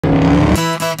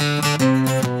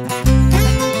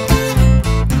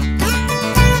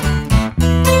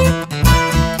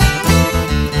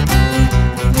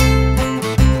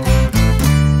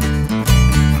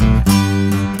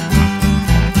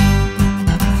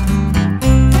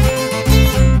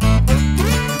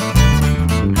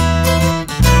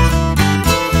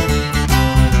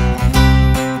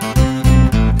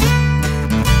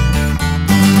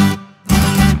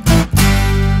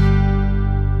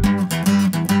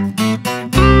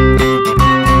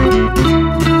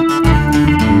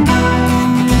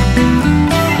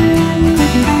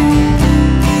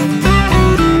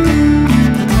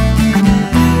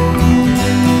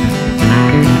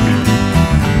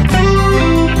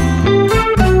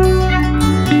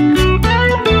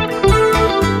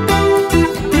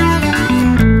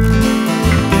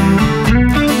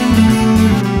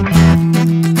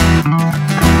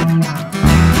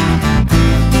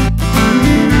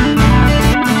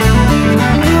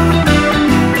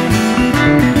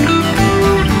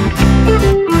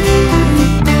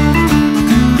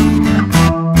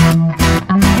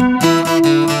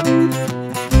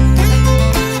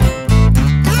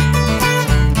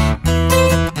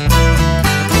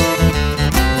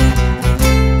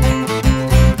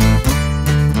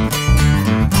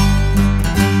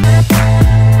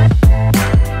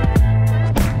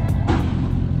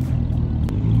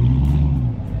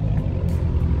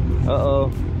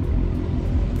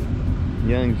Gio.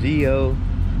 Young Gio.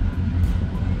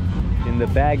 In the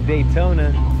bag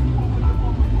Daytona.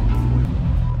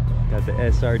 Got the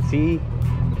SRT.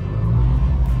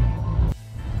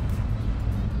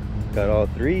 Got all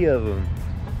three of them.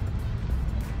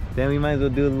 Then we might as well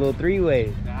do a little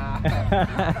three-way. Nah, I don't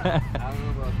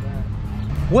know about that.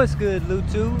 What's good,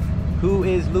 LouieXIII? Who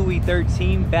is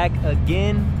LouieXIII back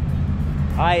again?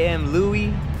 I am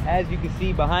Louie. As you can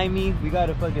see behind me, we got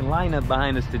a fucking lineup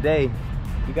behind us today.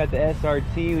 We got the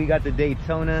SRT, we got the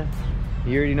Daytona.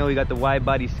 You already know we got the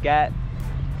Widebody Scat.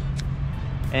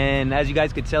 And as you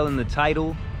guys could tell in the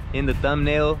title, in the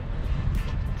thumbnail,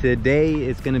 today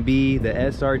it's gonna be the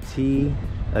SRT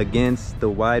against the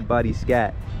Widebody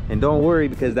Scat. And don't worry,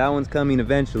 because that one's coming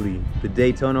eventually. The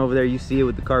Daytona over there, you see it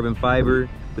with the carbon fiber,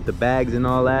 with the bags and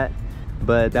all that.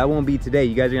 But that won't be today.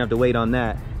 You guys are gonna have to wait on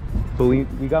that. But we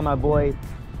got my boy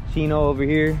Chino over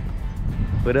here.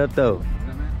 What up though?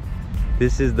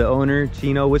 This is the owner,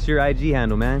 Chino. What's your IG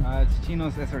handle, man? It's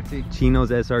Chino's SRT. Chino's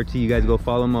SRT. You guys go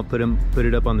follow him. I'll put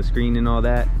it up on the screen and all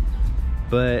that.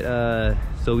 But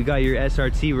so we got your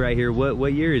SRT right here.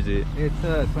 What year is it? It's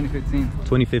 2015.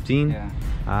 2015? Yeah.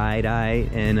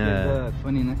 Aight. And the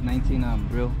 2019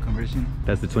 grill conversion.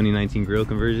 That's the 2019 grill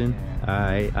conversion? Yeah.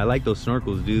 Alright. I like those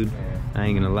snorkels, dude. Yeah. I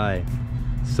ain't gonna lie.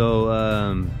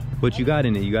 So what you got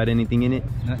in it? You got anything in it?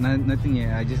 Nothing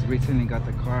yet. I just recently got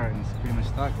the car and it's pretty much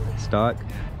stock. Stock?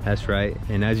 Yeah. That's right.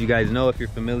 And as you guys know, if you're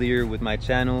familiar with my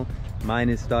channel, mine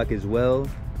is stock as well.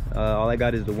 All I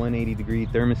got is the 180-degree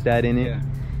thermostat in it.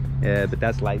 Yeah, but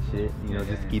that's light shit, you know,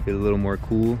 just to keep it a little more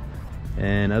cool.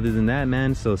 And other than that,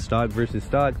 man, so stock versus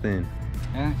stock then.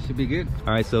 Yeah, should be good.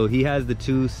 All right, so he has the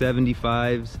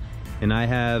 275s and I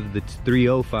have the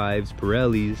 305s,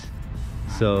 Pirellis.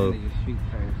 So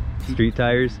street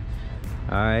tires.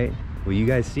 All right, well, you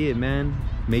guys see it, man.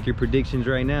 Make your predictions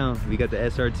right now. We got the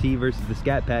SRT versus the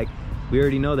Scat Pack. We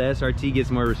already know the SRT gets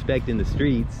more respect in the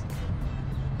streets,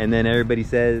 and then everybody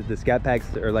says the Scat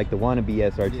Packs are like the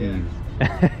wannabe SRTs.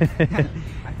 Yeah.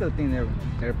 I still think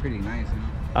they're pretty nice, you know?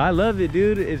 I love it,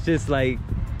 dude. It's just like,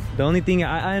 the only thing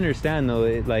I understand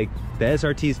though, like the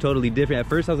SRT is totally different. At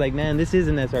first I was like, man, this is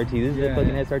an SRT. This is a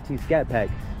fucking SRT Scat Pack.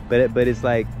 But it's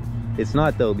like, it's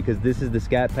not though, because this is the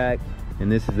Scat Pack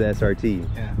and this is the SRT.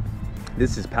 Yeah.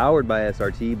 This is powered by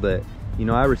SRT, but you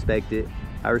know, I respect it.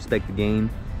 I respect the game.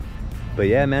 But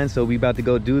yeah, man, so we about to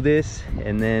go do this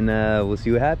and then we'll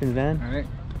see what happens, man. All right.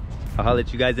 I'll holler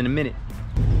at you guys in a minute.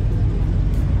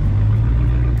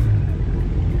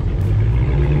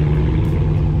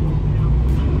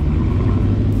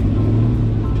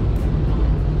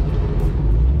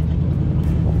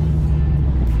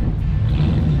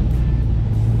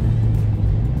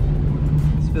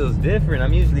 Feels different.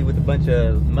 I'm usually with a bunch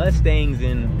of Mustangs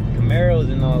and Camaros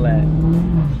and all that.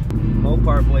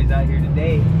 Mopar boys out here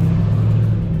today.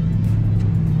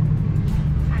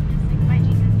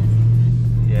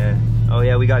 Yeah. Oh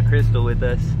yeah, we got Crystal with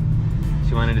us.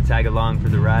 She wanted to tag along for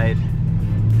the ride.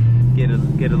 Get a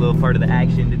little part of the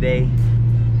action today.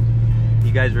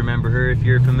 You guys remember her if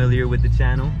you're familiar with the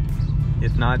channel.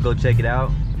 If not, go check it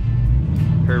out.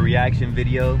 Her reaction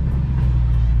video.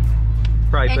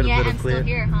 Probably and put yet a little I'm clip. Still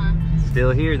here, huh?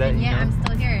 Still here, that, and yeah, I'm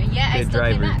still here. Yeah, I still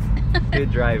came back. Good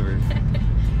driver.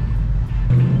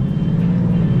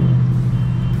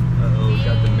 Uh-oh,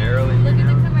 got the Camaro in here. Look at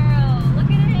the Camaro.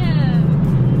 Look at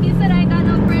him. He said I got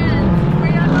no friends.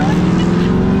 Where y'all going?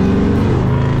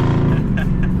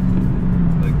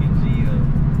 Look at Gio.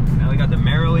 Now we got the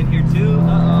Camaro in here too.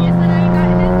 Uh-oh. Yes, I know you got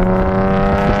him.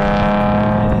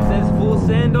 And it says full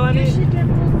send on You it. should get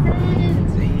full send.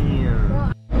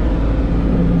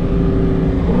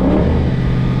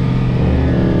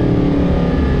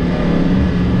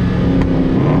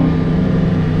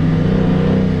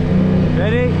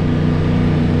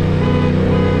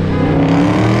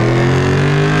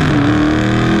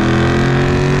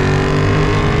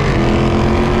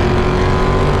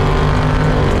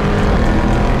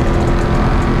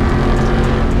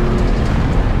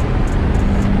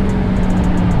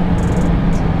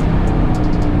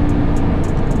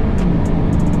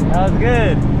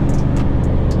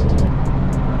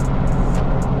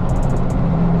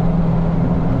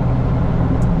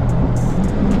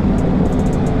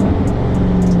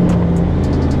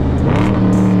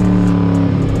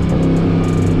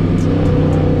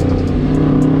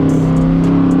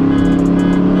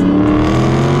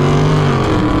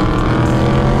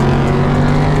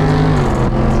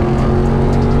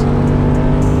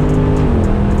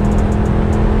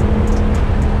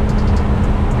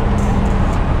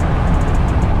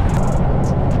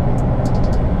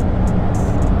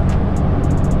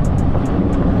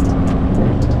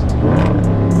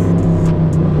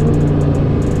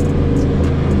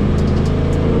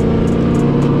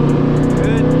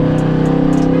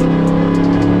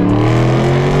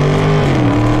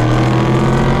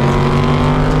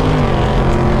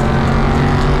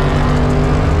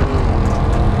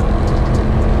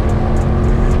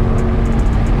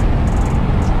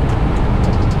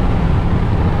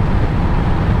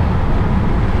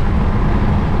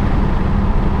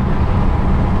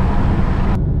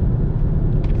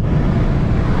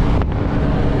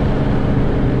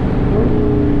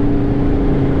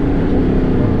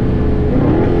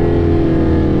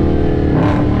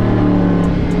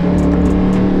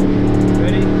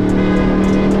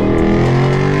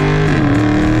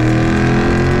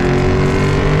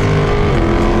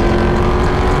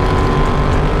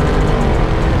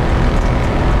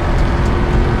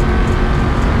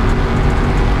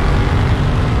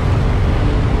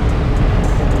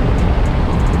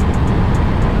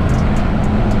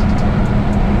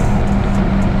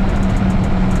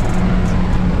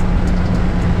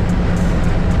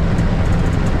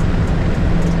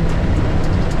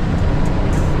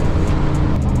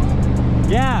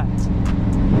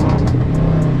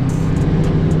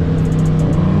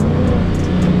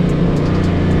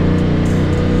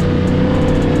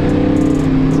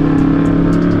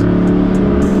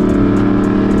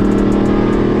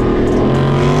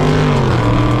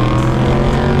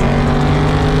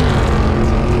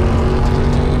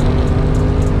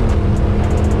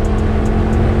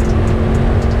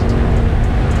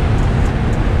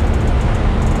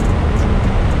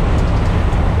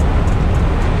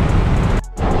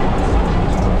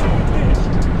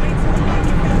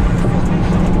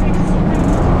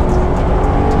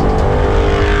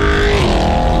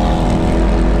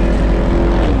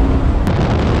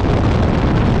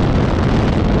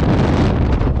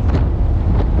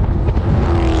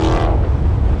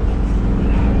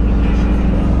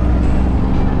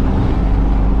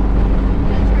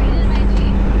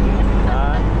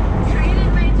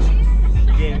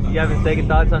 having second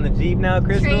thoughts on the Jeep now,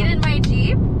 Crystal? Trade in my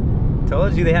Jeep?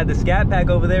 Told you they had the Scat Pack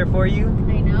over there for you.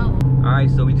 I know. All right,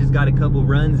 so we just got a couple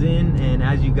runs in, and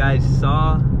as you guys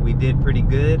saw, we did pretty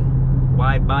good.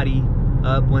 Wide body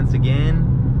up once again.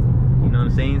 You know what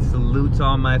I'm saying? Salute to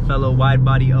all my fellow wide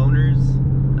body owners,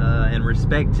 and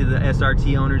respect to the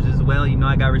SRT owners as well. You know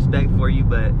I got respect for you,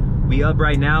 but we up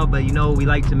right now. But you know we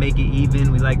like to make it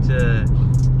even. We like to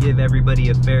give everybody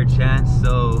a fair chance.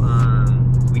 So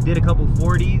we did a couple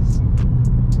 40s,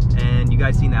 and you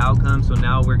guys seen the outcome. So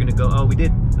now we're gonna go. Oh, we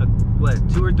did what,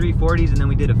 2 or 3 40s, and then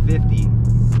we did a 50.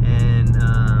 And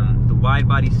the wide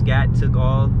body Scat took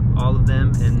all of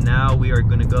them, and now we are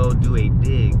gonna go do a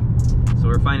dig. So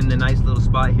we're finding a nice little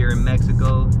spot here in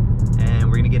Mexico, and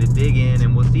we're gonna get a dig in,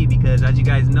 and we'll see, because as you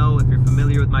guys know, if you're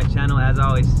familiar with my channel, as I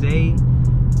always say,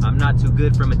 I'm not too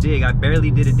good from a dig. I barely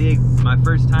did a dig my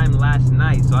first time last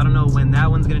night, so I don't know when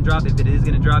that one's gonna drop, if it is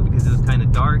gonna drop, because it was kind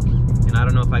of dark, and I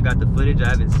don't know if I got the footage. I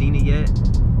haven't seen it yet,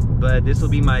 but this will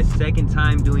be my second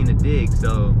time doing a dig,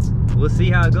 so we'll see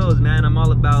how it goes, man. I'm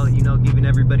all about, you know, giving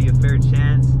everybody a fair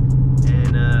chance,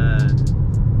 and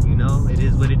you know, it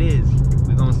is what it is.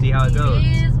 We're gonna see how it goes.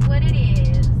 It is what it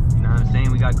is. You know what I'm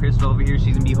saying? We got Crystal over here.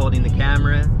 She's gonna be holding the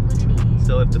camera.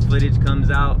 So if the footage comes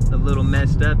out a little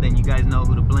messed up, then you guys know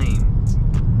who to blame.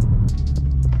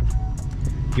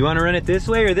 You wanna run it this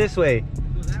way or this way?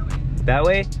 Go that way. That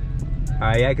way? All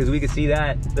right, yeah, because we can see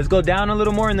that. Let's go down a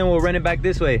little more, and then we'll run it back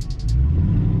this way.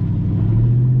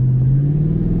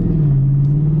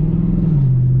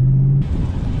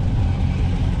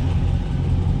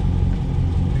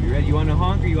 Are you ready? You want to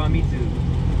honk or you want me to? You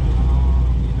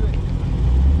do it.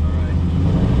 All right.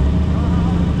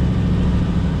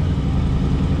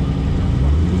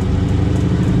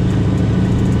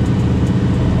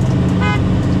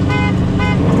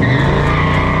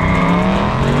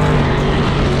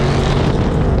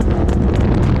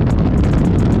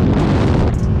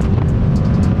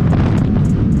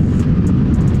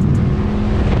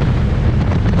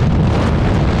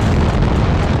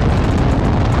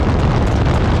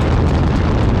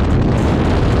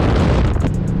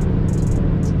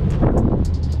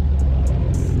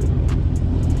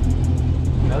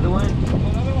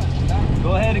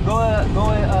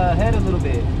 Ahead a little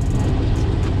bit.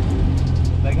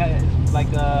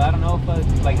 Like I don't know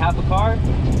if like half a car.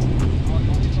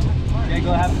 Yeah,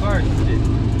 go half a car.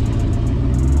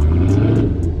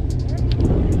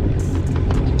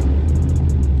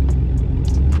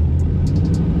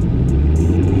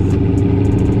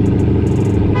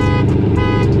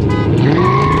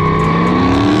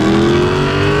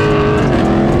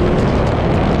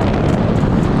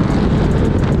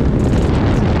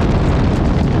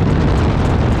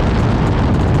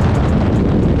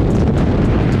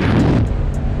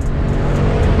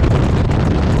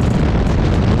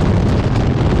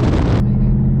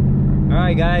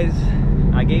 Guys,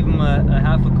 I gave him a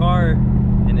half a car,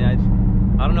 and I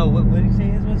don't know what did he say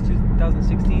his was,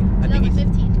 2016?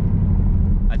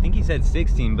 2015. I think he said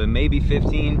 16, but maybe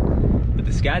 15. But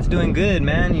the Scat's doing good,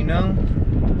 man. You know,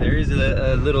 there is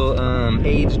a little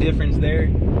age difference there.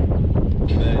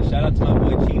 But shout out to my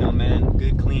boy Chino, man.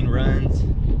 Good clean runs,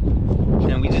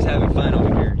 and we just having fun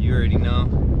over here. You already know.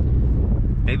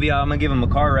 Maybe I'm gonna give him a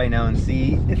car right now and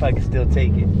see if I can still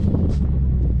take it.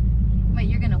 Wait,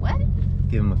 you're gonna what?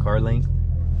 Give him a car length.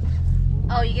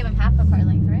 Oh, you gave him half a car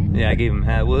length, right? Yeah, I gave him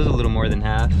half. Well, it was a little more than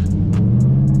half. Yeah,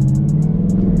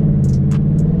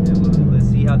 let's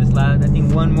see how this lasts. I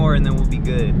think one more and then we'll be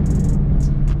good.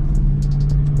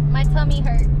 My tummy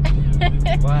hurt.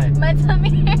 Why? My tummy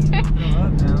hurt. Grow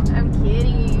up now. I'm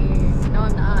kidding. No,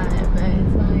 I'm not, but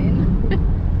it's fine.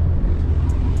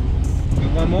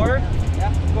 One more? Yeah,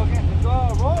 let's go again. Let's go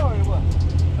roll or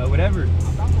what? Whatever.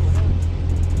 I'm down for whatever.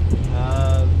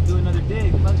 Let's do another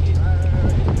dig. Fuck it.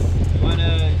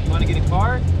 You wanna get a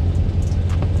car?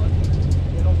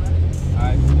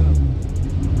 Alright, let's go.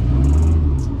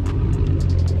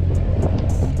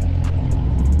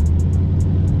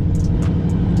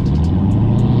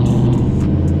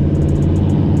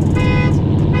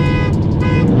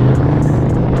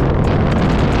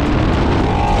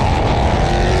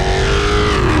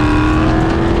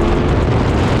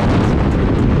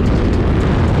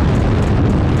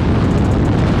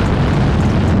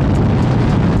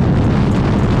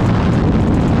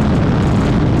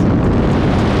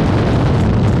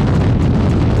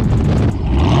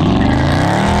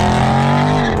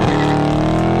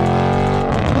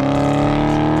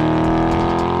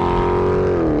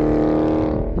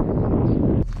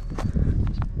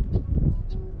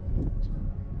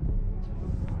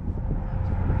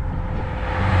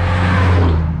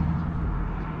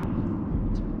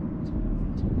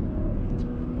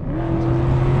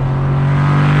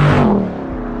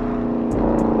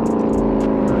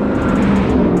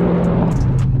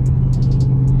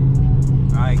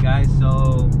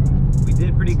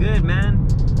 pretty good, man.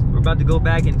 We're about to go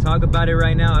back and talk about it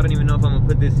right now. I don't even know if I'm gonna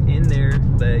put this in there,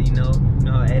 but you know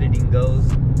how editing goes,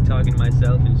 talking to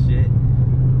myself and shit.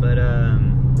 But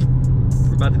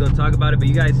we're about to go talk about it. But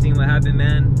you guys seen what happened,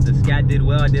 man. The Scat did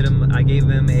well. I gave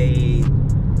him a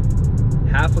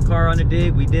half a car on a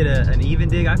dig. We did an even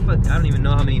dig. I don't even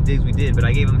know how many digs we did, but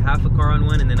I gave him half a car on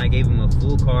one, and then I gave him a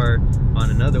full car on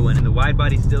another one. And the wide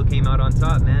body still came out on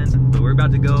top, man. But we're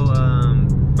about to go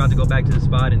back to the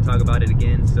spot and talk about it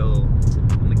again. So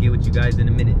I'm gonna get with you guys in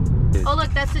a minute. Oh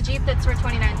look, that's the Jeep that's for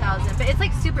 $29,000, but it's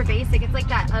like super basic. It's like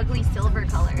that ugly silver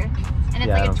color, and it's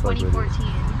like a 2014.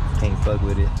 Can't fuck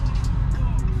with it.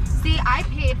 See, I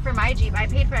paid for my Jeep. I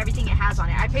paid for everything it has on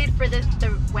it. I paid for the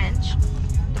wench.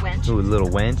 Ooh, a little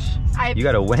wench. You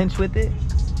got a wench with it?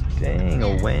 Dang, yeah.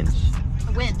 A wench.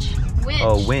 A winch. Winch.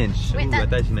 Oh, winch. Wait, Ooh, I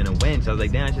thought you meant a wench. I was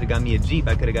like, damn, I should have got me a Jeep.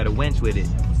 I could have got a wench with it.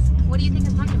 What do you think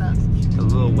I'm talking about? A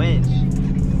little wench.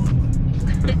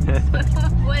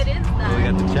 What is that? Oh, we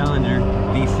got the Challenger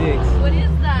V6. What is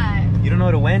that? You don't know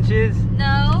what a wench is?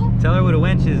 No. Tell her what a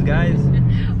wench is, guys.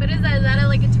 What is that? Is that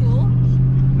like a tool?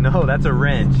 No, that's a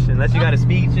wrench. Unless you got a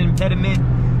speech impediment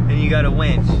and you got a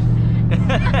wench.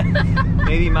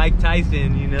 Maybe Mike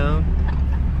Tyson, you know?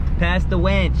 Pass the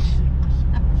wench.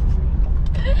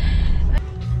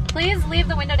 Please leave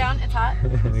the window down. It's hot.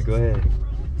 Go ahead.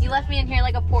 You left me in here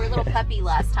like a poor little puppy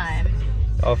last time.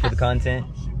 All for the content.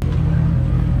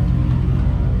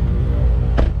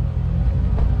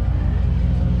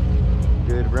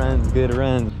 Good runs, good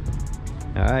runs.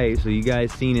 All right, so you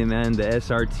guys seen it, man. The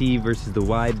SRT versus the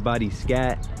wide body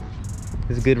Scat.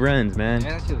 This is good runs, man.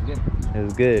 Yeah, that shit was good. It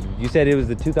was good. You said it was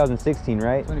the 2016,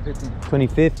 right? 2015.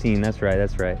 2015, that's right,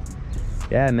 that's right.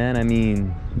 Yeah, man, I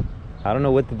mean, I don't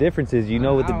know what the difference is. You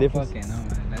know what the difference is? I don't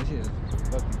fucking know, man. That shit was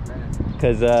fucking fast.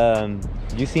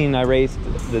 Because you seen I raced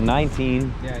the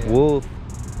 19 Wolf,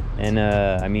 and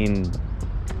I mean,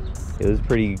 it was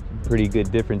pretty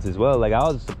good difference as well. Like, I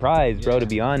was surprised, bro, to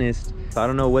be honest. I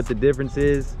don't know what the difference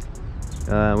is.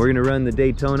 We're gonna run the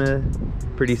Daytona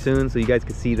pretty soon, so you guys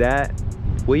can see that.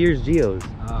 What year's Geo's?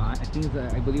 I think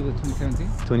I believe it was 2017.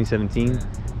 2017.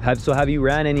 Yeah. Have you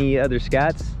ran any other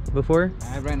Scats before?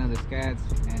 I ran other Scats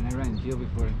and I ran Geo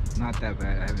before. Not that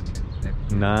bad. I haven't been that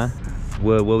bad. Nah.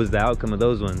 What was the outcome of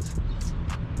those ones?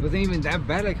 It wasn't even that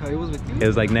bad like how it was with you. It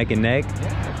was like neck and neck?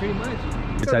 Yeah, pretty much.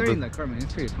 It's type in of... the car, man.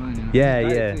 It's pretty fun, you know? Yeah,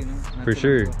 yeah, too, you know? for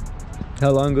sure.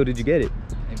 How long ago did you get it?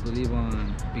 I believe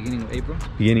on beginning of April.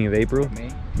 Beginning of April?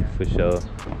 May. Yeah. For sure.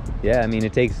 Yeah, I mean,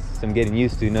 it takes some getting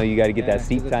used to. You know, you got to get that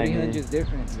seat time in. The 300 is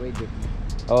different, way different.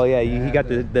 Oh yeah, he got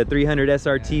the 300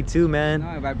 SRT too, man.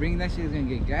 No, if I bring that shit, it's gonna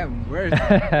get grabbed worse.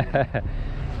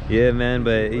 Yeah, man,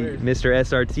 but Mr.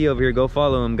 SRT over here, go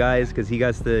follow him, guys, because he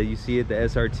got you see it, the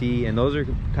SRT, and those are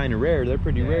kind of rare. They're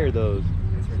pretty rare, those.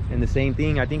 And the same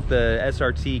thing, I think the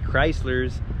SRT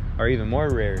Chryslers are even more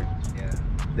rare. Yeah.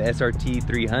 The SRT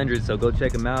 300, so go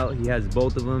check him out. He has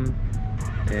both of them,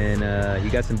 and he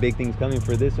got some big things coming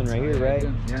for this one right here, right?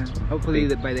 Yeah. Hopefully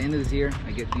that by the end of this year,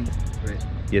 I get things for it.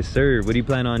 Yes, sir. What do you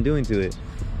plan on doing to it?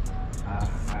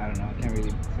 I don't know. I can't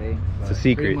really say. It's a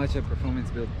secret. Pretty much a performance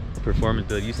build. Performance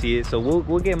build. You see it. So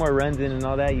we'll get more runs in and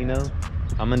all that, you know.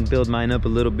 I'm gonna build mine up a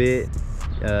little bit.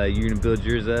 You're gonna build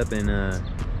yours up, and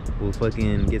we'll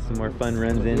fucking get some more fun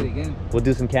runs in. We'll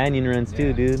do some canyon runs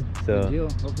too, dude. So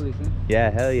hopefully soon.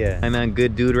 Yeah, hell yeah. Hey man,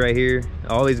 good dude right here.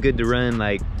 Always good to run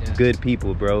like good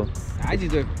people, bro. I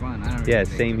just do it for fun. I don't really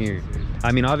same here.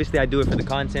 I mean, obviously I do it for the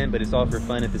content, but it's all for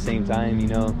fun at the same time, you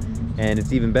know. And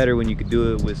it's even better when you could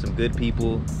do it with some good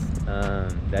people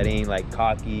that ain't like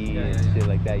cocky and shit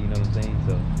like that, you know what I'm saying?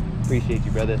 So appreciate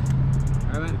you, brother.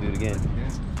 All right, we'll do it again.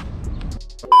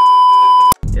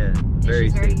 Yeah, very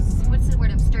what's the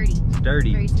word? I'm sturdy.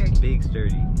 Sturdy. Very sturdy. Big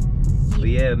sturdy. But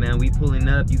yeah, man, we pulling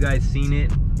up. You guys seen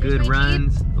it. Good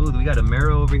runs. Ooh, we got a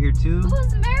Mero over here too.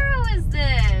 Whose Mero is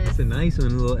this? It's a nice one,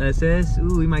 a little SS.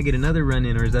 Ooh, we might get another run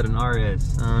in, or is that an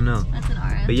RS? I don't know. That's an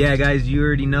RS. But yeah, guys, you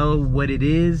already know what it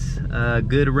is.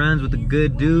 Good runs with a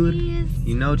good dude.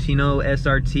 You know Chino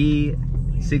SRT,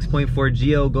 6.4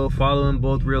 Geo. Go follow him.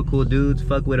 Both real cool dudes.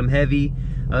 Fuck with him heavy.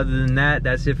 Other than that,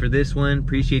 that's it for this one.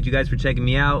 Appreciate you guys for checking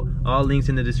me out. All links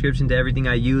in the description to everything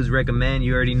I use, recommend.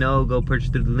 You already know. Go purchase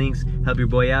through the links. Help your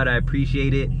boy out. I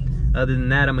appreciate it. Other than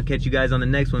that, I'm going to catch you guys on the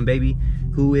next one, baby.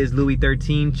 Who is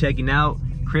LouieXIII checking out?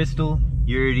 Crystal,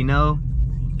 you already know.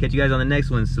 Catch you guys on the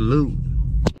next one. Salute.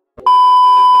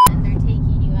 And they're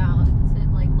taking you out to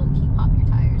like low-key pop your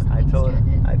tires. I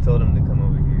told him to come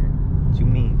over here. What you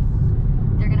mean?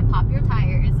 They're going to pop your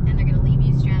tires and they're going to leave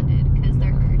you stranded because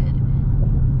they're hurted.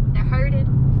 They're hurted.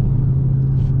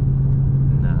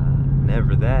 Nah,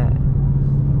 never that.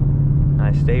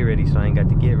 I stay ready, so I ain't got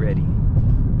to get ready.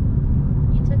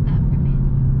 took that from me.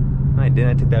 No, I didn't.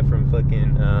 I took that from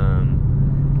fucking,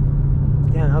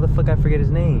 damn, how the fuck I forget his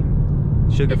name?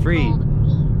 Sugar It's Free. called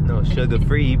me. No, Sugar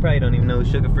Free. You probably don't even know who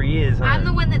Sugar Free is, huh? I'm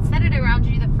the one that said it around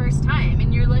you the first time,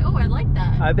 and you're like, oh, I like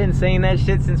that. I've been saying that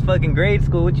shit since fucking grade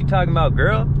school. What you talking about,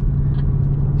 girl?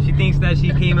 She thinks that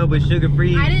she came up with Sugar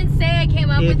Free. I didn't say I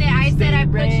came up with it. I said I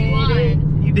put you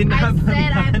on. You did not I put me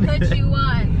said I on. put you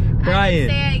on. Brian.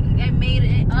 I didn't say I made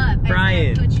it up.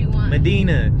 Brian. I said I put you on.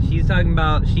 Medina, she's talking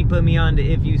about she put me on to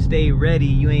if you stay ready,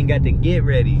 you ain't got to get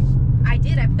ready. I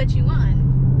did. I put you on.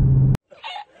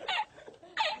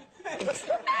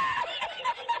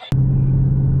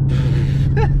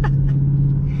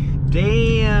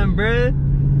 Damn, bruh.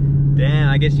 Damn,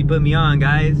 I guess she put me on,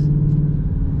 guys.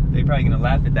 They probably gonna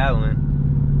laugh at that one.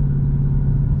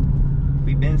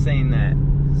 We've been saying that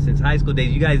since high school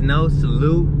days. You guys know,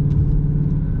 salute.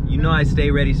 You know I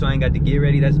stay ready, so I ain't got to get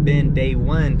ready. That's been day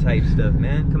one type stuff,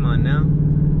 man. Come on now.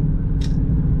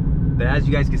 But as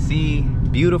you guys can see,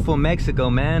 beautiful Mexico,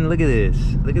 man. Look at this.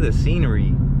 Look at the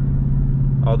scenery.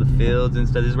 All the fields and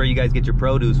stuff. This is where you guys get your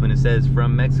produce when it says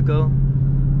from Mexico.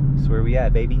 That's where we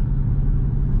at, baby.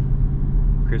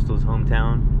 Crystal's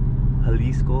hometown,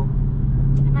 Jalisco.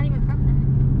 I'm not even from there.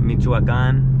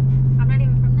 Michoacan. I'm not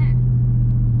even from there.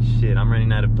 Shit, I'm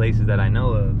running out of places that I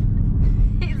know of.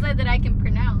 He said that I can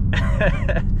pronounce.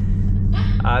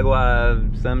 Agua,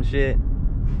 some shit.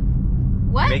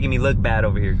 What? Making me look bad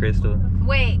over here, Crystal.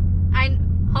 Wait,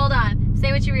 hold on.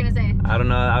 Say what you were gonna say. I don't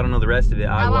know the rest of it.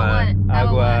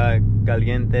 Agua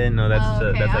caliente. No, that's oh,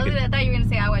 okay. that's like I thought you were gonna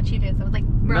say aguachiles. I was like,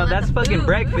 bro, no, that's fucking food.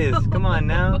 breakfast. Come on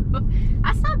now.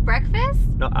 That's not breakfast.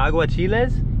 No,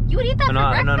 aguachiles? You would eat that for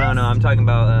breakfast? No. I'm talking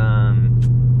about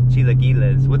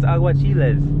chilaquiles. What's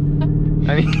aguachiles?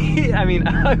 I mean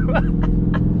agua.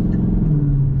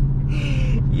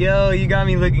 Yo, you got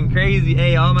me looking crazy.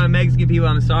 Hey, all my Mexican people,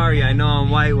 I'm sorry. I know I'm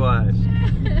whitewashed.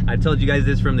 I told you guys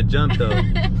this from the jump, though.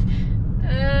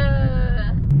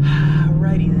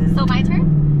 Alrighty then. So my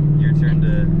turn? Your turn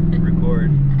to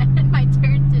record. My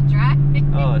turn to drive?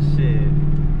 Oh, shit.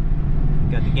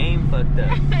 Got the game fucked up.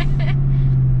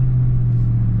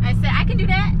 I said, I can do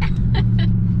that.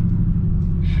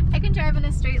 I can drive in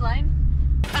a straight line.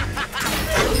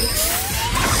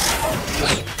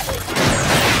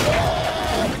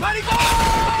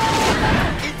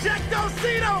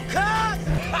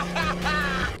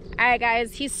 Alright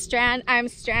guys, I'm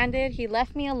stranded. He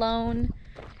left me alone.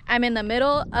 I'm in the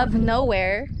middle of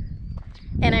nowhere.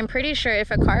 And I'm pretty sure if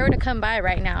a car were to come by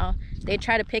right now, they'd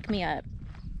try to pick me up.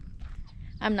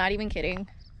 I'm not even kidding.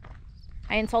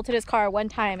 I insulted his car one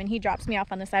time and he drops me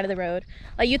off on the side of the road.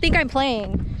 Like, you think I'm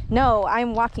playing? No,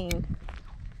 I'm walking.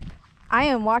 I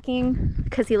am walking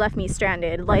because he left me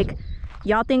stranded. Like,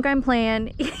 y'all think I'm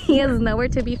playing. He is nowhere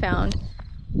to be found.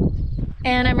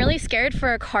 And I'm really scared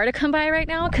for a car to come by right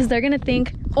now because they're gonna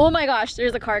think, oh my gosh,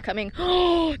 there's a car coming.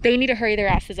 Oh, they need to hurry their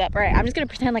asses up. All right, I'm just gonna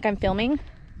pretend like I'm filming,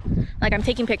 like I'm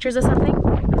taking pictures of something,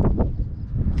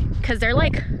 because they're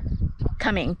like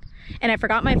coming. And I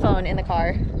forgot my phone in the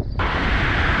car.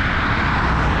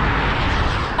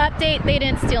 Update, they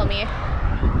didn't steal me.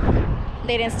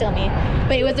 They didn't steal me,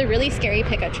 but it was a really scary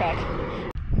pickup truck.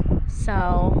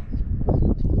 So,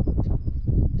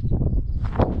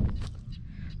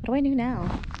 what do I do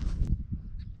now?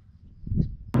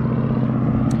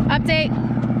 Update,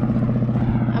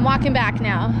 I'm walking back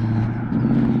now.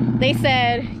 They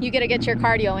said, you gotta get your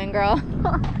cardio in, girl.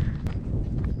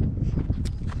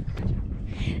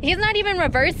 He's not even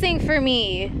reversing for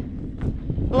me.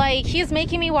 Like, he's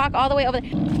making me walk all the way over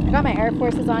there. I got my Air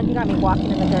Forces on, he got me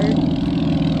walking in the dirt.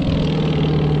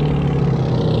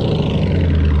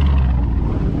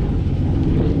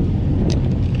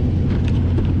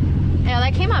 Yeah,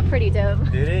 that came out pretty dope.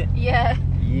 Did it? Yeah.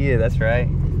 Yeah, that's right.